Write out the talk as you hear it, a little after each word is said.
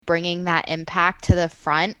bringing that impact to the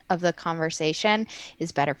front of the conversation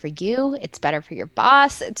is better for you. It's better for your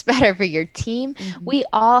boss. It's better for your team. Mhm. We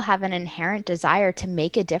all have an inherent desire to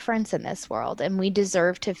make a difference in this world, and we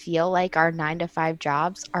deserve to feel like our 9 to 5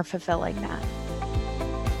 jobs are fulfilling that.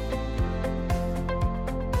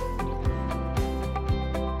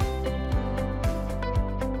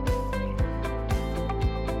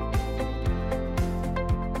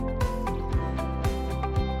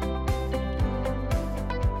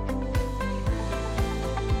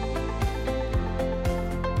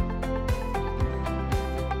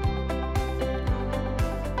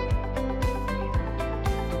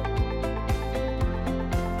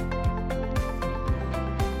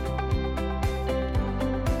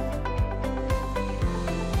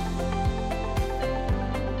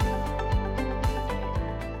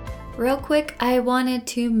 Real quick, I wanted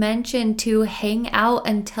to mention to hang out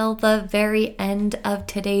until the very end of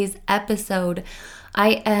today's episode.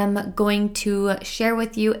 I am going to share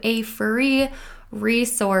with you a free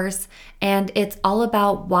resource, and it's all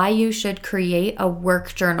about why you should create a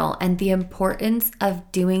work journal and the importance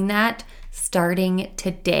of doing that starting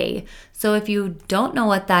today. So if you don't know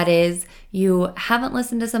what that is, you haven't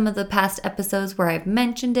listened to some of the past episodes where I've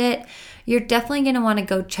mentioned it, you're definitely going to want to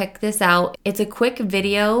go check this out. It's a quick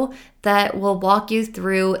video that will walk you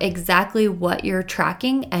through exactly what you're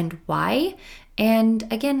tracking and why. And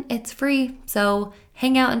again, it's free. So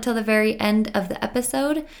hang out until the very end of the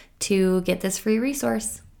episode to get this free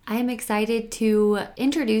resource. I am excited to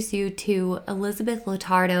introduce you to Elizabeth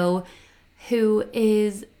Lotardo, who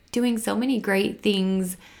is doing so many great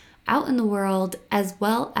things out in the world, as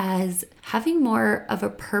well as having more of a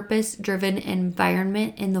purpose-driven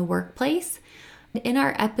environment in the workplace. In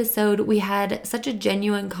our episode, we had such a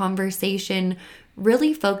genuine conversation,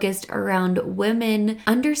 really focused around women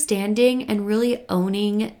understanding and really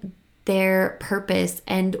owning their purpose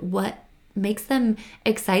and what makes them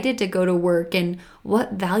excited to go to work and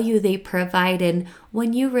what value they provide. And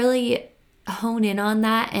when you really hone in on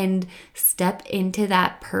that and step into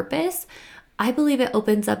that purpose, I believe it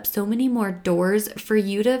opens up so many more doors for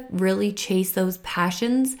you to really chase those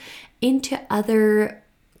passions into other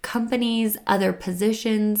companies, other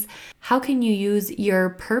positions. How can you use your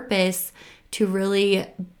purpose to really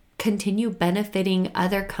continue benefiting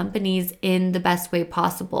other companies in the best way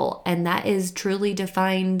possible? And that is truly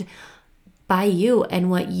defined by you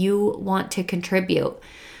and what you want to contribute.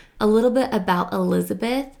 A little bit about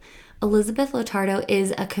Elizabeth. Elizabeth Lotardo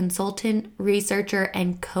is a consultant, researcher,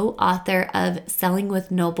 and co-author of Selling with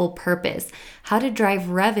Noble Purpose: How to Drive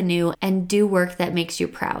Revenue and Do Work That Makes You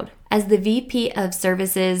Proud. As the VP of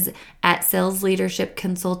Services at Sales Leadership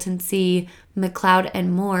Consultancy, McLeod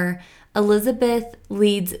and Moore, Elizabeth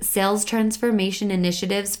leads sales transformation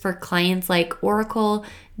initiatives for clients like Oracle,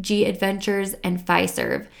 G Adventures, and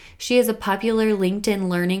Fiserv. She is a popular LinkedIn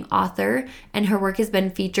Learning author, and her work has been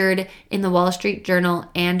featured in the Wall Street Journal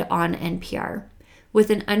and on NPR. With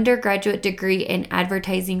an undergraduate degree in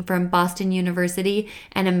advertising from Boston University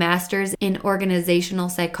and a master's in organizational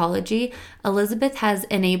psychology, Elizabeth has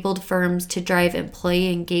enabled firms to drive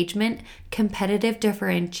employee engagement, competitive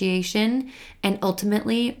differentiation, and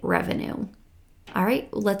ultimately revenue. All right,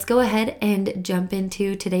 let's go ahead and jump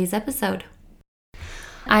into today's episode.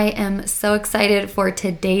 I am so excited for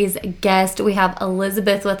today's guest. We have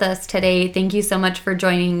Elizabeth with us today. Thank you so much for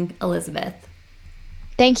joining, Elizabeth.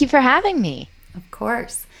 Thank you for having me. Of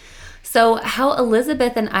course. So, how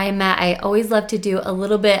Elizabeth and I met, I always love to do a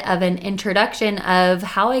little bit of an introduction of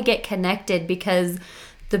how I get connected, because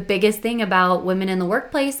the biggest thing about women in the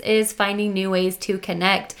workplace is finding new ways to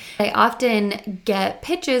connect. I often get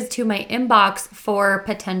pitches to my inbox for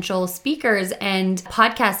potential speakers and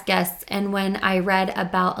podcast guests. And when I read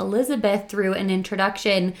about Elizabeth through an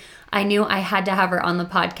introduction, I knew I had to have her on the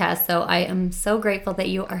podcast. So I am so grateful that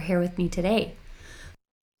you are here with me today.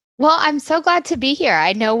 Well, I'm so glad to be here.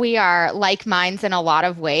 I know we are like minds in a lot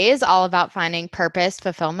of ways, all about finding purpose,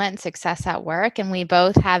 fulfillment, and success at work. And we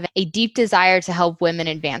both have a deep desire to help women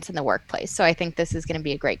advance in the workplace. So I think this is going to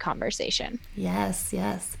be a great conversation. Yes,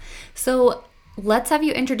 yes. So let's have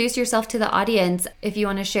you introduce yourself to the audience. If you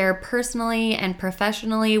want to share personally and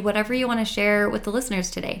professionally, whatever you want to share with the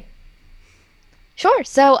listeners today. Sure.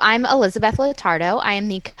 So I'm Elizabeth Lotardo. I am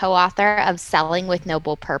the co-author of Selling with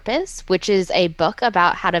Noble Purpose, which is a book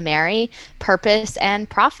about how to marry purpose and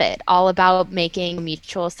profit, all about making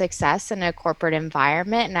mutual success in a corporate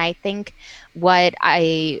environment. And I think what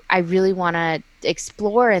I really want to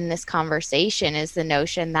explore in this conversation is the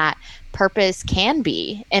notion that purpose can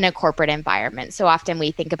be in a corporate environment. So often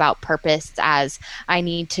we think about purpose as I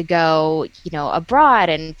need to go, abroad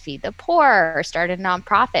and feed the poor or start a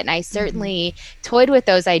nonprofit. And I certainly toyed with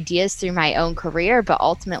those ideas through my own career, but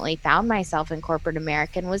ultimately found myself in corporate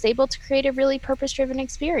America and was able to create a really purpose-driven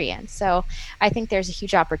experience. So I think there's a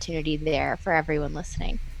huge opportunity there for everyone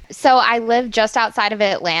listening. So I live just outside of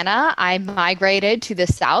Atlanta. I migrated to the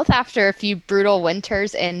South after a few brutal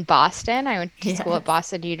winters in Boston. I went to school at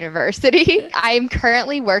Boston University. I'm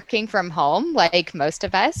currently working from home, like most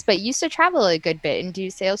of us, but used to travel a good bit and do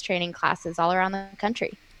sales training classes all around the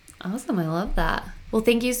country. Awesome. I love that. Well,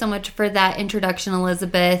 thank you so much for that introduction,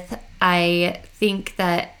 Elizabeth. I think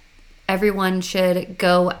that everyone should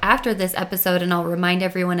go after this episode, and I'll remind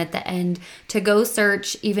everyone at the end to go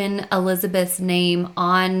search even Elizabeth's name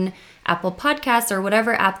on Apple Podcasts or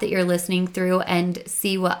whatever app that you're listening through and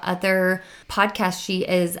see what other podcasts she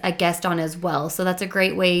is a guest on as well. So that's a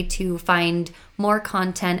great way to find more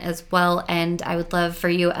content as well. And I would love for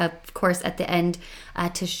you, of course, at the end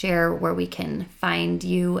to share where we can find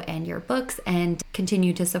you and your books and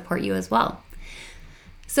continue to support you as well.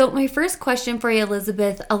 So my first question for you,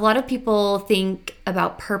 Elizabeth, a lot of people think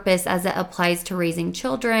about purpose as it applies to raising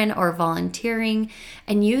children or volunteering,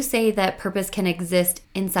 and you say that purpose can exist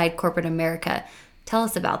inside corporate America. Tell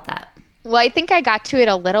us about that. Well, I think I got to it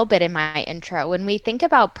a little bit in my intro. When we think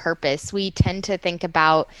about purpose, we tend to think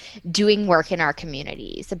about doing work in our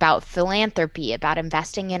communities, about philanthropy, about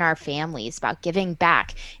investing in our families, about giving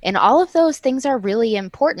back. And all of those things are really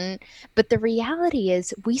important. But the reality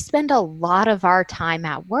is we spend a lot of our time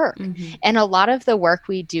at work. And a lot of the work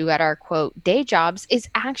we do at our, quote, day jobs is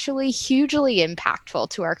actually hugely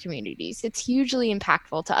impactful to our communities. It's hugely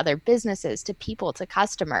impactful to other businesses, to people, to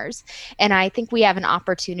customers. And I think we have an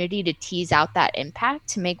opportunity to tease out that impact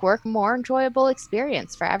to make work a more enjoyable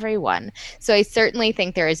experience for everyone. So I certainly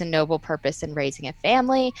think there is a noble purpose in raising a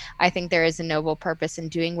family. I think there is a noble purpose in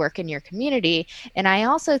doing work in your community. And I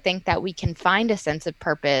also think that we can find a sense of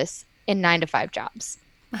purpose in 9-to-5 jobs.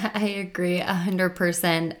 I agree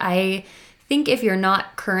 100%. I think if you're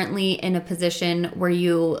not currently in a position where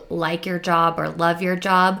you like your job or love your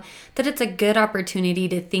job, that it's a good opportunity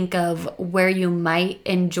to think of where you might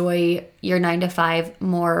enjoy your 9-to-5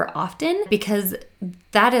 more often, because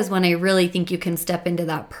that is when I really think you can step into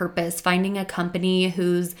that purpose, finding a company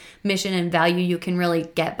whose mission and value you can really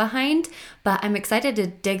get behind. But I'm excited to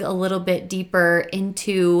dig a little bit deeper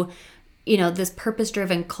into this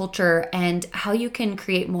purpose-driven culture and how you can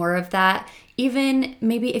create more of that. Even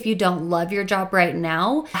maybe if you don't love your job right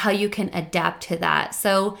now, how you can adapt to that.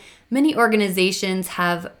 So many organizations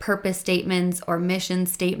have purpose statements or mission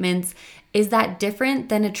statements. Is that different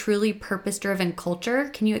than a truly purpose-driven culture?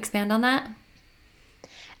 Can you expand on that?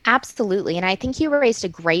 Absolutely. And I think you raised a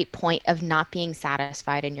great point of not being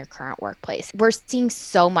satisfied in your current workplace. We're seeing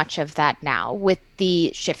so much of that now with the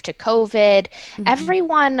shift to COVID.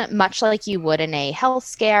 Everyone, much like you would in a health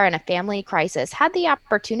scare and a family crisis, had the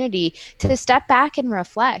opportunity to step back and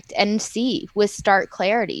reflect and see with stark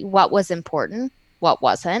clarity what was important, what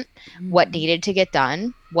wasn't, what needed to get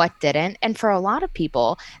done, what didn't. And for a lot of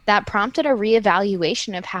people, that prompted a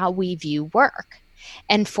reevaluation of how we view work.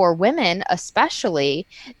 And for women especially,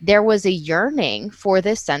 there was a yearning for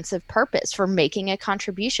this sense of purpose, for making a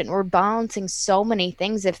contribution. We're balancing so many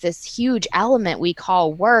things. If this huge element we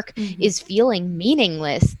call work is feeling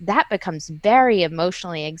meaningless, that becomes very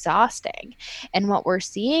emotionally exhausting. And what we're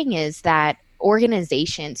seeing is that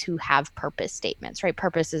organizations who have purpose statements, right?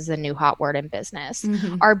 Purpose is the new hot word in business,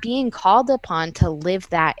 are being called upon to live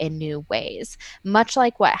that in new ways, much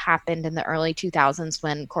like what happened in the early 2000s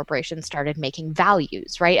when corporations started making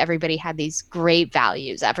values, right? Everybody had these great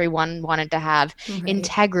values. Everyone wanted to have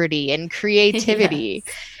integrity and creativity.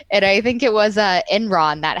 And I think it was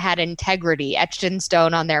Enron that had integrity etched in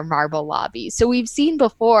stone on their marble lobby. So we've seen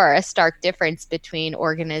before a stark difference between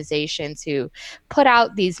organizations who put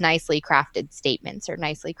out these nicely crafted statements or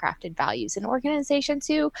nicely crafted values and organizations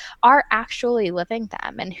who are actually living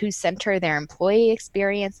them and who center their employee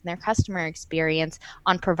experience and their customer experience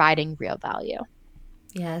on providing real value.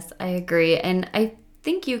 Yes, I agree. And I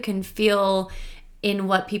think you can feel in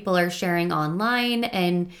what people are sharing online,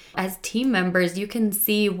 and as team members, you can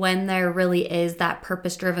see when there really is that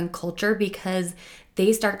purpose-driven culture because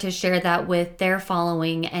they start to share that with their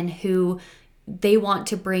following and who they want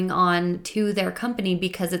to bring on to their company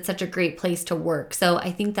because it's such a great place to work. So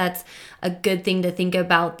I think that's a good thing to think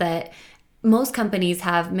about, that most companies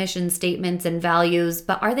have mission statements and values,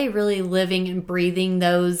 but are they really living and breathing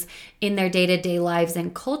those in their day-to-day lives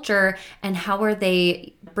and culture, and how are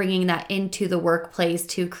they bringing that into the workplace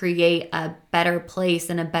to create a better place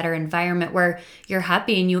and a better environment where you're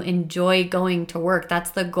happy and you enjoy going to work.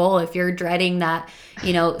 That's the goal. If you're dreading that,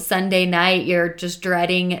 Sunday night, you're just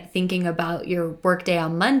dreading thinking about your workday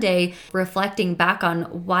on Monday, reflecting back on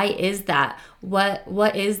why is that?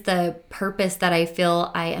 What is the purpose that I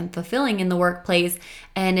feel I am fulfilling in the workplace?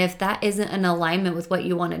 And if that isn't in alignment with what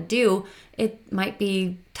you want to do, it might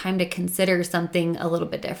be time to consider something a little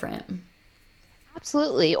bit different.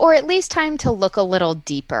 Absolutely. Or at least time to look a little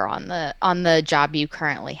deeper on the job you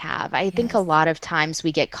currently have. I think a Yes. lot of times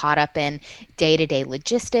we get caught up in day-to-day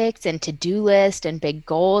logistics and to-do list and big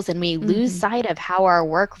goals, and we lose Hmm. sight of how our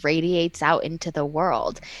work radiates out into the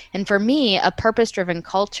world. And for me, a purpose-driven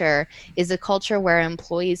culture is a culture where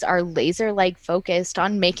employees are laser-like focused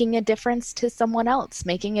on making a difference to someone else,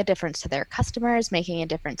 making a difference to their customers, making a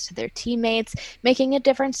difference to their teammates, making a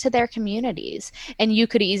difference to their communities. And you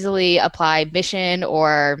could easily apply mission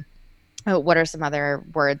or what are some other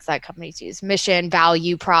words that companies use? Mission,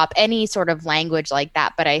 value, prop, any sort of language like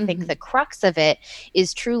that. But I think Hmm. the crux of it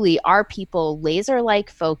is truly, are people laser like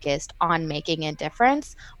focused on making a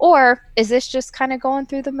difference? Or is this just kind of going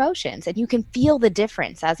through the motions and you can feel the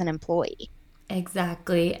difference as an employee?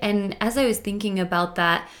 Exactly. And as I was thinking about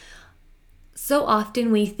that, so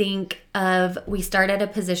often we think of we start at a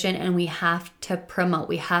position and we have to promote,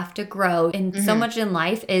 we have to grow. And so Hmm. much in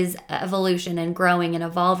life is evolution and growing and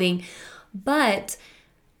evolving. But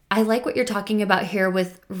I like what you're talking about here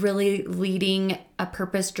with really leading a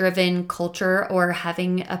purpose driven culture or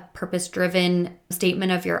having a purpose driven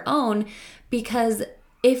statement of your own, because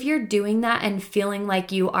if you're doing that and feeling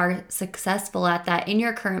like you are successful at that in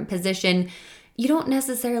your current position, you don't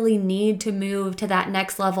necessarily need to move to that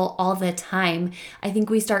next level all the time. I think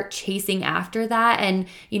we start chasing after that. And,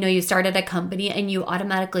 you start at a company and you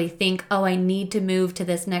automatically think, oh, I need to move to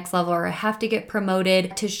this next level or I have to get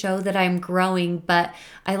promoted to show that I'm growing. But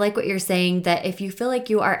I like what you're saying that if you feel like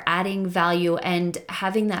you are adding value and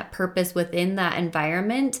having that purpose within that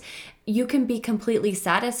environment, you can be completely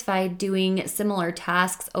satisfied doing similar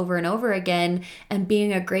tasks over and over again and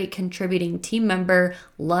being a great contributing team member,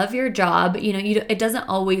 love your job. It doesn't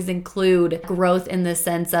always include growth in the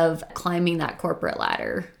sense of climbing that corporate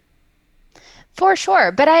ladder. For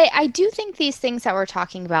sure. But I do think these things that we're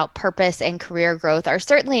talking about, purpose and career growth, are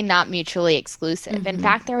certainly not mutually exclusive. In Hmm.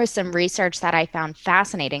 fact, there was some research that I found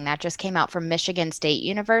fascinating that just came out from Michigan State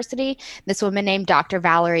University. This woman named Dr.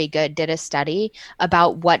 Valerie Good did a study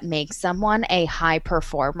about what makes someone a high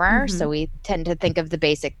performer. So Hmm. we tend to think of the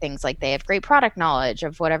basic things like they have great product knowledge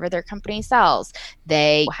of whatever their company sells,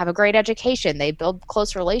 they have a great education, they build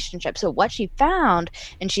close relationships. So what she found,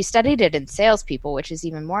 and she studied it in salespeople, which is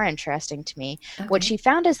even more interesting to me, what Okay. she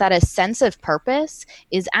found is that a sense of purpose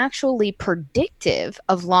is actually predictive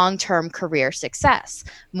of long term career success,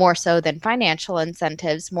 more so than financial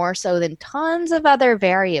incentives, more so than tons of other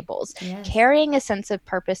variables. Yes. Carrying a sense of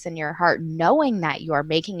purpose in your heart, knowing that you are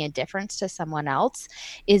making a difference to someone else,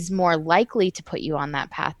 is more likely to put you on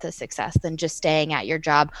that path to success than just staying at your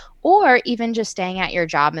job, or even just staying at your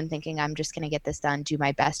job and thinking, I'm just going to get this done, do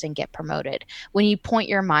my best, and get promoted. When you point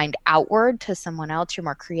your mind outward to someone else, you're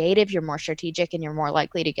more creative, you're more strategic, and you're more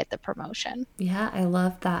likely to get the promotion. Yeah, I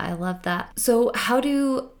love that. I love that. So, how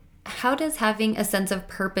does having a sense of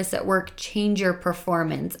purpose at work change your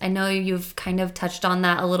performance? I know you've kind of touched on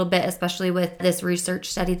that a little bit, especially with this research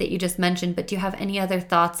study that you just mentioned, but do you have any other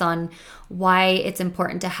thoughts on why it's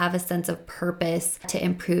important to have a sense of purpose to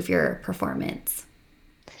improve your performance?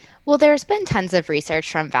 Well, there's been tons of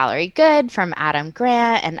research from Valerie Good, from Adam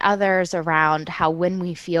Grant, and others around how when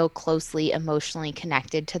we feel closely emotionally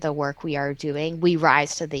connected to the work we are doing, we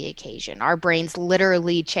rise to the occasion. Our brains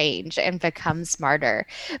literally change and become smarter.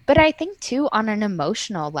 But I think, too, on an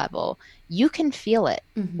emotional level, you can feel it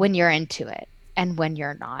Hmm. when you're into it and when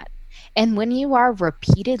you're not. And when you are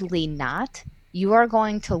repeatedly not, you are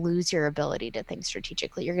going to lose your ability to think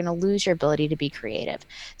strategically. You're going to lose your ability to be creative.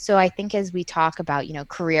 So I think as we talk about,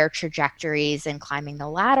 career trajectories and climbing the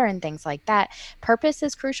ladder and things like that, purpose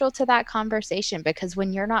is crucial to that conversation because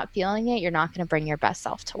when you're not feeling it, you're not going to bring your best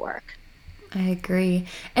self to work. I agree.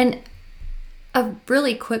 And a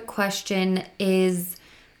really quick question is,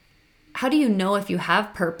 how do you know if you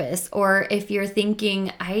have purpose, or if you're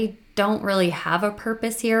thinking, I don't really have a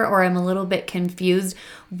purpose here, or I'm a little bit confused?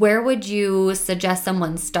 Where would you suggest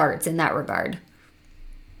someone starts in that regard?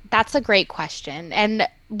 That's a great question. And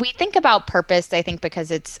we think about purpose, I think,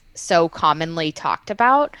 because it's so commonly talked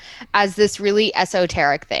about as this really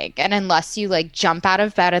esoteric thing. And unless you like jump out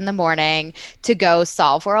of bed in the morning to go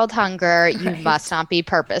solve world hunger, you must Right. not be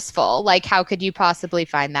purposeful. Like, how could you possibly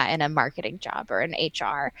find that in a marketing job or in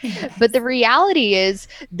HR? But the Yes. reality is,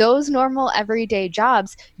 those normal everyday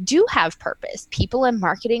jobs do have purpose. People in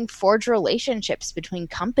marketing forge relationships between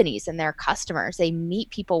companies and their customers. They meet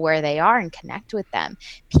people where they are and connect with them.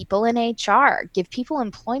 People in HR give people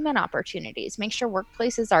employment opportunities, make sure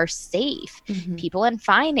workplaces are safe. Hmm. People in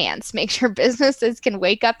finance make sure businesses can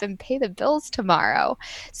wake up and pay the bills tomorrow.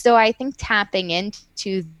 So I think tapping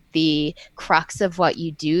into the crux of what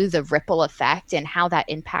you do, the ripple effect, and how that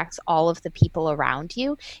impacts all of the people around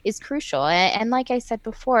you is crucial. And like I said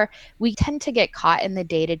before, we tend to get caught in the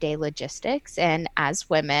day to day logistics. And as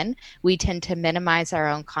women, we tend to minimize our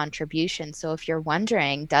own contribution. So if you're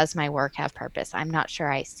wondering, does my work have purpose? I'm not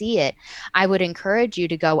sure I see it. I would encourage you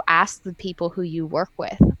to go ask the people who you work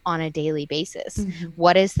with on a daily basis, Hmm.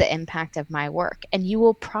 what is the impact of my work? And you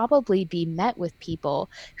will probably be met with people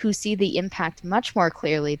who see the impact much more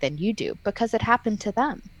clearly than you do because it happened to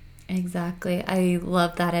them. Exactly. I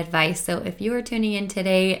love that advice. So, if you are tuning in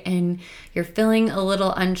today and you're feeling a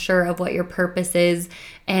little unsure of what your purpose is,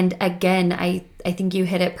 and again, I think you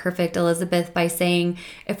hit it perfect, Elizabeth, by saying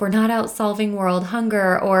if we're not out solving world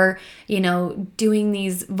hunger or, doing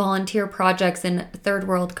these volunteer projects in third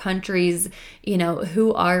world countries,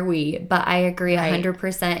 who are we? But I agree Right.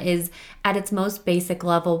 100% is at its most basic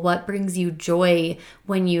level, what brings you joy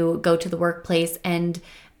when you go to the workplace, and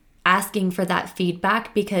asking for that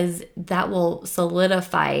feedback, because that will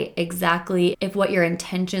solidify exactly if what your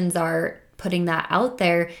intentions are putting that out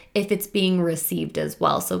there, if it's being received as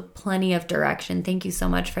well. So plenty of direction. Thank you so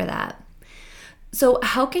much for that. So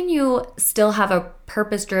how can you still have a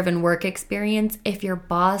purpose-driven work experience if your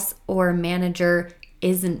boss or manager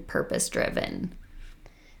isn't purpose-driven?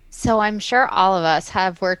 So I'm sure all of us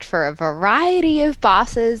have worked for a variety of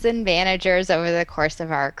bosses and managers over the course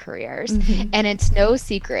of our careers. Hmm. And it's no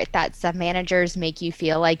secret that some managers make you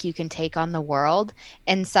feel like you can take on the world,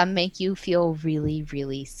 and some make you feel really,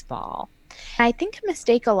 really small. I think a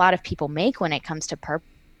mistake a lot of people make when it comes to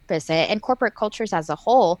purpose and corporate cultures as a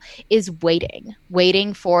whole is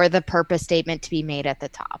waiting for the purpose statement to be made at the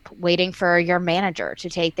top, waiting for your manager to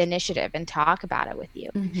take the initiative and talk about it with you.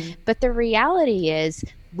 Hmm. But the reality is,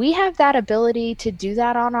 we have that ability to do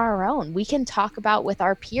that on our own. We can talk about with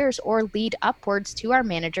our peers or lead upwards to our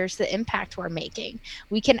managers the impact we're making.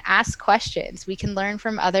 We can ask questions. We can learn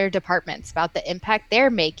from other departments about the impact they're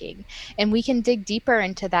making. And we can dig deeper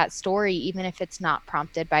into that story, even if it's not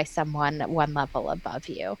prompted by someone one level above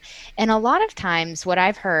you. And a lot of times, what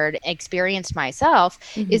I've heard, experienced myself,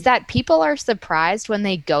 Hmm. is that people are surprised when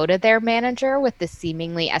they go to their manager with the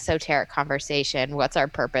seemingly esoteric conversation. What's our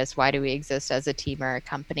purpose? Why do we exist as a team or a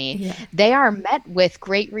company? Yeah. They are met with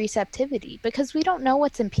great receptivity because we don't know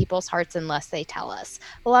what's in people's hearts unless they tell us.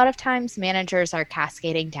 A lot of times, managers are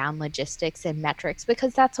cascading down logistics and metrics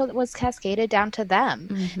because that's what was cascaded down to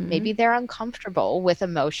them. Maybe Hmm. they're uncomfortable with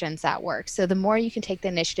emotions at work. So, the more you can take the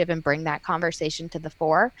initiative and bring that conversation to the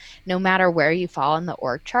fore, no matter where you fall in the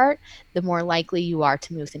org chart, the more likely you are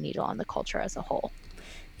to move the needle on the culture as a whole.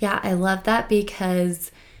 Yeah, I love that,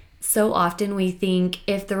 because so often we think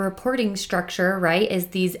if the reporting structure, right, is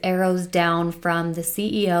these arrows down from the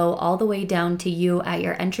CEO all the way down to you at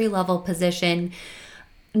your entry level position.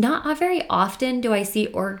 Not very often do I see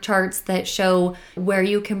org charts that show where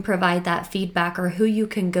you can provide that feedback or who you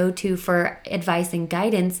can go to for advice and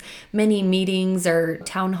guidance. Many meetings or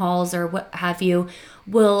town halls or what have you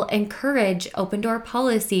will encourage open door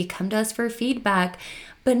policy, come to us for feedback.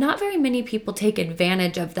 But not very many people take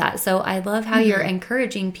advantage of that. So I love how you're Mhm.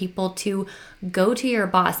 encouraging people to go to your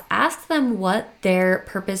boss, ask them what their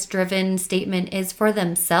purpose driven statement is for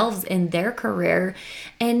themselves in their career.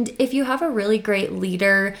 And if you have a really great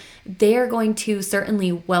leader, they are going to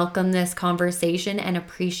certainly welcome this conversation and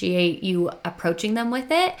appreciate you approaching them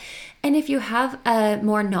with it. And if you have a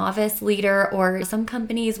more novice leader, or some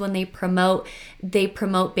companies, when they promote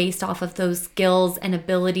based off of those skills and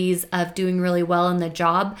abilities of doing really well in the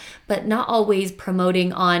job, but not always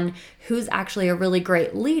promoting on who's actually a really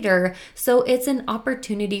great leader. So it's an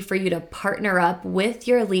opportunity for you to partner up with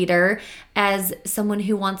your leader as someone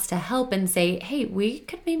who wants to help and say, hey, we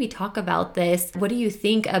could maybe talk about this. What do you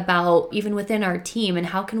think about even within our team, and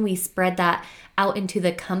how can we spread that out into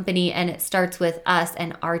the company? And it starts with us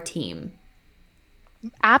and our team.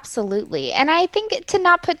 Absolutely. And I think to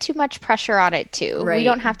not put too much pressure on it too. We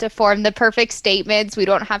don't Right. have to form the perfect statements. We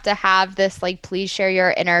don't have to have this like, please share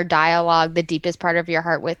your inner dialogue, the deepest part of your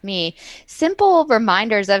heart with me. Simple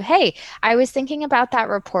reminders of, hey, I was thinking about that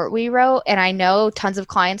report we wrote, and I know tons of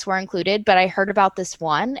clients were included, but I heard about this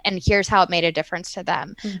one, and here's how it made a difference to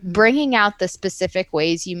them. Mhm. Bringing out the specific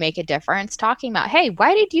ways you make a difference, talking about, hey,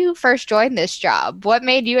 why did you first join this job? What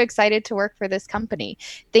made you excited to work for this company?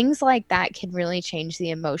 Things like that can really change the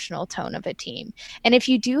emotional tone of a team. And if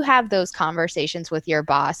you do have those conversations with your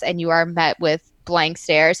boss and you are met with blank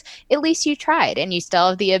stares, at least you tried and you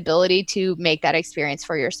still have the ability to make that experience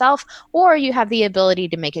for yourself, or you have the ability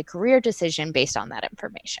to make a career decision based on that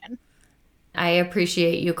information. I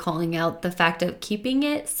appreciate you calling out the fact of keeping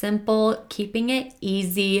it simple, keeping it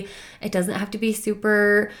easy. It doesn't have to be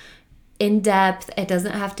super in depth. It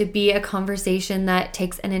doesn't have to be a conversation that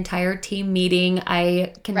takes an entire team meeting.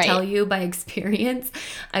 I can tell Right. you by experience,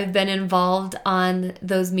 I've been involved on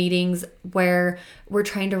those meetings where we're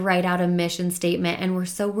trying to write out a mission statement and we're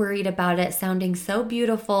so worried about it sounding so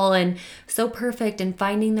beautiful and so perfect and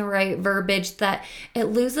finding the right verbiage that it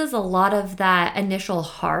loses a lot of that initial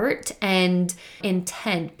heart and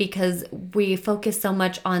intent because we focus so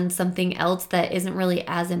much on something else that isn't really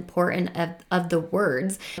as important of the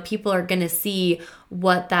words. People are going to see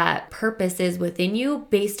what that purpose is within you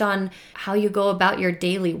based on how you go about your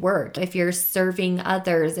daily work. If you're serving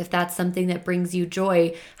others, if that's something that brings you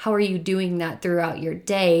joy, how are you doing that throughout your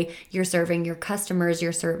day? You're serving your customers,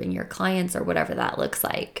 you're serving your clients, or whatever that looks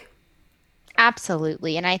like.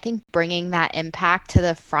 Absolutely. And I think bringing that impact to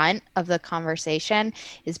the front of the conversation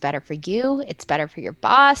is better for you. It's better for your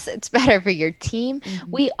boss. It's better for your team. Mhm.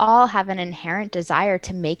 We all have an inherent desire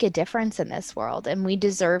to make a difference in this world, and we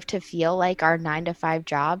deserve to feel like our 9 to 5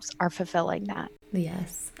 jobs are fulfilling that.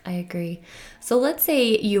 Yes, I agree. So let's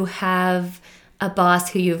say you have a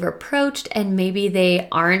boss who you've approached and maybe they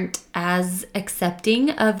aren't as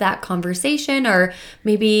accepting of that conversation, or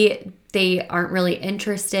maybe they aren't really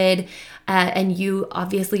interested, and you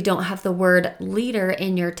obviously don't have the word leader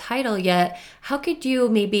in your title yet. How could you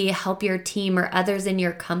maybe help your team or others in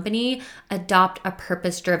your company adopt a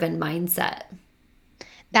purpose driven mindset?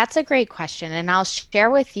 That's a great question. And I'll share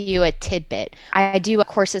with you a tidbit. I do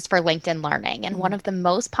courses for LinkedIn Learning, and one Mhm. of the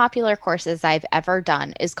most popular courses I've ever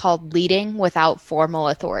done is called Leading Without Formal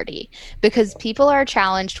Authority, because people are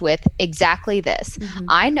challenged with exactly this. Mhm.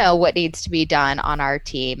 I know what needs to be done on our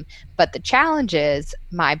team, but the challenge is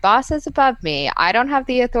my boss is above me. I don't have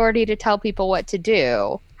the authority to tell people what to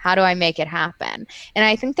do. How do I make it happen? And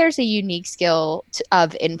I think there's a unique skill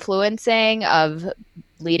of influencing, of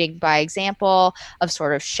leading by example, of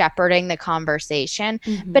sort of shepherding the conversation.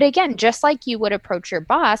 But Mhm. again, just like you would approach your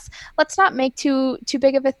boss, let's not make too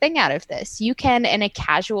big of a thing out of this. You can, in a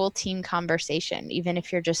casual team conversation, even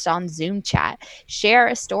if you're just on Zoom chat, share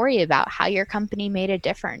a story about how your company made a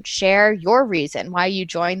difference. Share your reason why you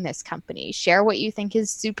joined this company. Share what you think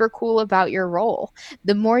is super cool about your role.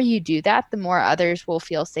 The more you do that, the more others will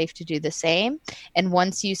feel safe to do the same. And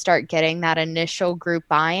once you start getting that initial group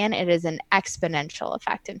buy in, it is an exponential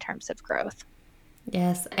effect in terms of growth.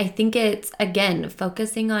 Yes, I think it's again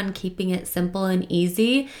focusing on keeping it simple and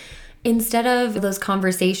easy instead of those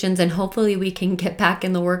conversations. And hopefully, we can get back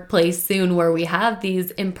in the workplace soon where we have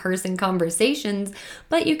these in person conversations,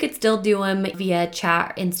 but you could still do them via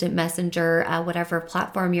chat, instant messenger, whatever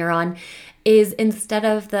platform you're on. Is instead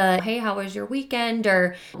of the hey, how was your weekend,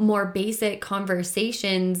 or more basic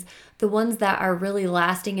conversations, the ones that are really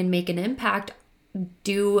lasting and make an impact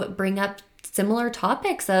do bring up similar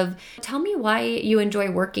topics of tell me why you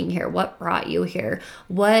enjoy working here, what brought you here,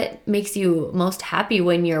 what makes you most happy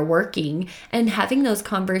when you're working, and having those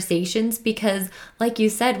conversations. Because like you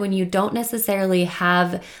said, when you don't necessarily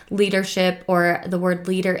have leadership or the word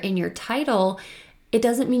leader in your title, it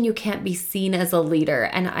doesn't mean you can't be seen as a leader.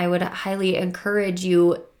 And I would highly encourage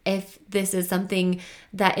you, if this is something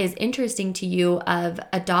that is interesting to you, of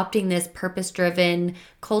adopting this purpose-driven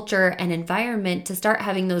culture and environment, to start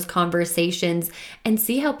having those conversations and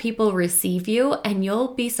see how people receive you. And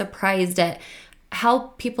you'll be surprised at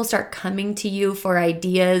how people start coming to you for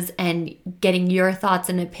ideas and getting your thoughts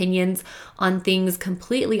and opinions on things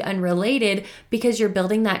completely unrelated, because you're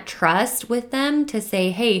building that trust with them to say,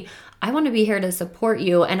 hey, I want to be here to support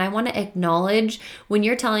you. And I want to acknowledge when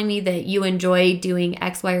you're telling me that you enjoy doing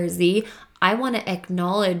X, Y, or Z. I want to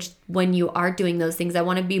acknowledge when you are doing those things. I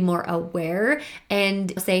want to be more aware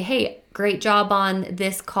and say, hey, great job on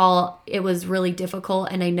this call. It was really difficult.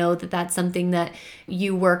 And I know that that's something that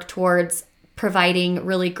you work towards providing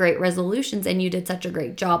really great resolutions, and you did such a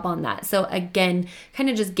great job on that. So again, kind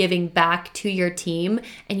of just giving back to your team,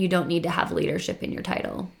 and you don't need to have leadership in your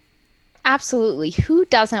title. Absolutely. Who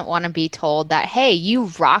doesn't want to be told that, hey,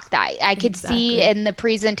 you rock that? I could see in the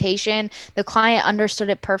presentation, the client understood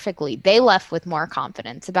it perfectly. They left with more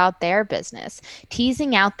confidence about their business.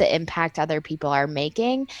 Teasing out the impact other people are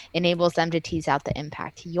making enables them to tease out the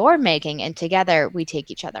impact you're making. And together we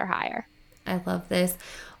take each other higher. I love this.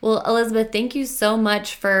 Well, Elizabeth, thank you so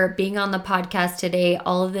much for being on the podcast today.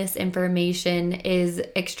 All of this information is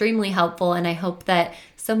extremely helpful, and I hope that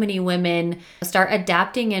so many women start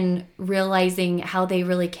adapting and realizing how they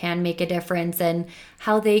really can make a difference and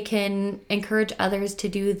how they can encourage others to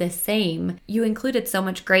do the same. You included so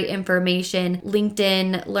much great information: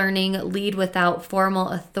 LinkedIn Learning, Lead Without Formal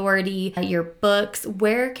Authority, your books.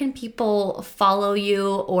 Where can people follow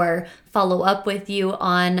you or follow up with you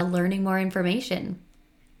on learning more information?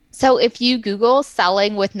 So if you Google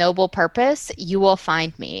Selling with Noble Purpose, you will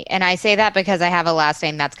find me. And I say that because I have a last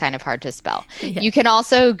name that's kind of hard to spell. Yeah. You can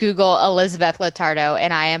also Google Elizabeth Lottardo,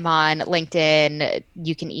 and I am on LinkedIn.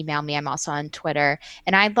 You can email me. I'm also on Twitter,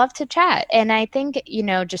 and I'd love to chat. And I think,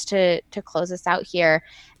 just to close us out here,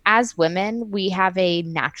 as women, we have a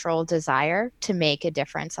natural desire to make a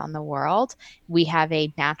difference on the world. We have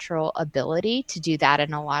a natural ability to do that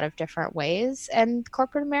in a lot of different ways. And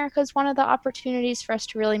corporate America is one of the opportunities for us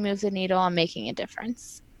to really move the needle on making a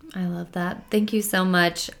difference. I love that. Thank you so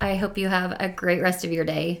much. I hope you have a great rest of your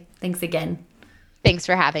day. Thanks again. Thanks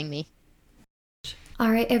for having me. All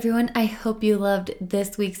right, everyone. I hope you loved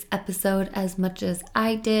this week's episode as much as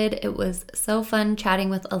I did. It was so fun chatting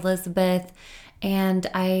with Elizabeth, and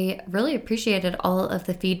I really appreciated all of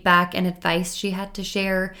the feedback and advice she had to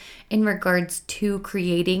share in regards to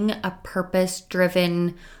creating a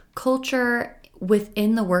purpose-driven culture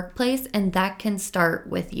within the workplace, and that can start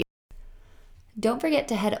with you. Don't forget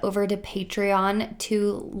to head over to Patreon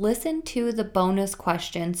to listen to the bonus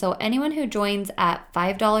question. So anyone who joins at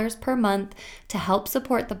 $5 per month to help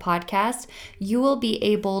support the podcast, you will be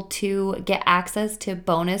able to get access to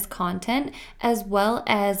bonus content as well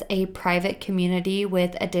as a private community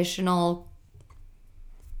with additional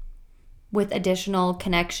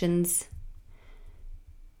connections.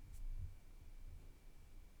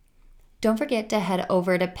 Don't forget to head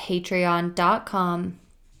over to patreon.com.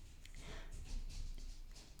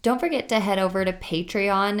 Don't forget to head over to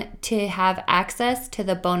Patreon to have access to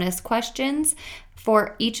the bonus questions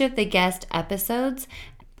for each of the guest episodes.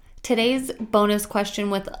 Today's bonus question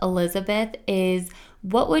with Elizabeth is,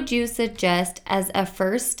 what would you suggest as a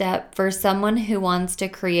first step for someone who wants to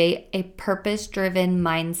create a purpose-driven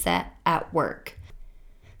mindset at work?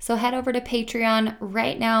 So head over to Patreon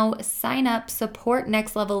right now, sign up, support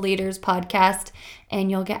Next Level Leaders podcast, and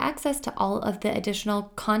you'll get access to all of the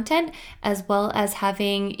additional content as well as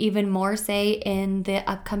having even more say in the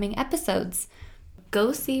upcoming episodes.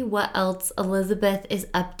 Go see what else Elizabeth is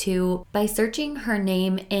up to by searching her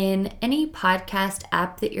name in any podcast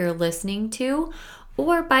app that you're listening to,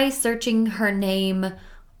 or by searching her name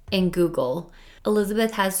in Google.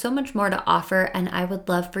 Elizabeth has so much more to offer, and I would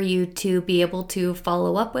love for you to be able to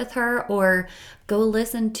follow up with her or go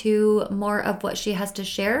listen to more of what she has to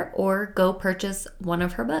share or go purchase one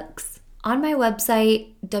of her books. On my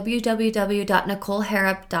website,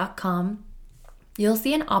 www.nicoleharrop.com, you'll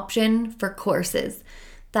see an option for courses.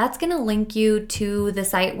 That's going to link you to the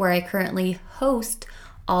site where I currently host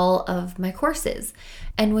all of my courses.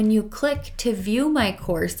 And when you click to view my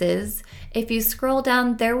courses, if you scroll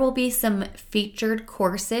down, there will be some featured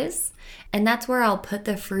courses, and that's where I'll put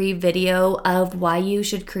the free video of why you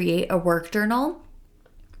should create a work journal.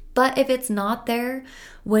 But if it's not there,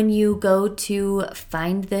 when you go to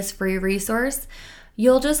find this free resource,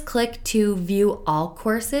 you'll just click to view all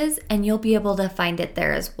courses and you'll be able to find it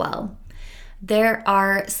there as well. There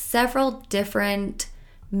are several different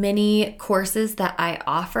mini courses that I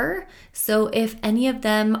offer. So if any of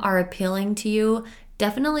them are appealing to you,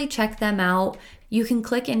 definitely check them out. You can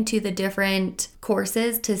click into the different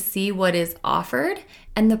courses to see what is offered,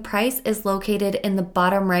 and the price is located in the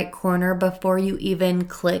bottom right corner before you even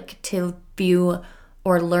click to view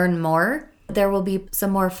or learn more. There will be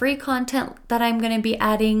some more free content that I'm going to be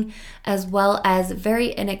adding, as well as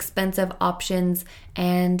very inexpensive options.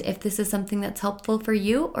 And if this is something that's helpful for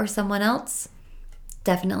you or someone else,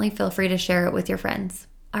 definitely feel free to share it with your friends.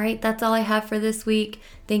 All right, that's all I have for this week.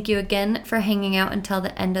 Thank you again for hanging out until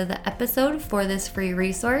the end of the episode for this free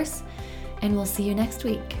resource, and we'll see you next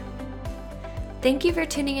week. Thank you for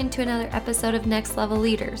tuning in to another episode of Next Level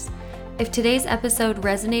Leaders. If today's episode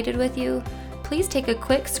resonated with you, please take a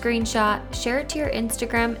quick screenshot, share it to your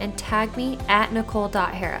Instagram, and tag me at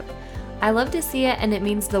nicole.harrop. I love to see it and it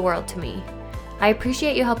means the world to me. I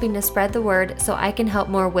appreciate you helping to spread the word so I can help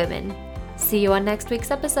more women. See you on next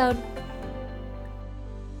week's episode.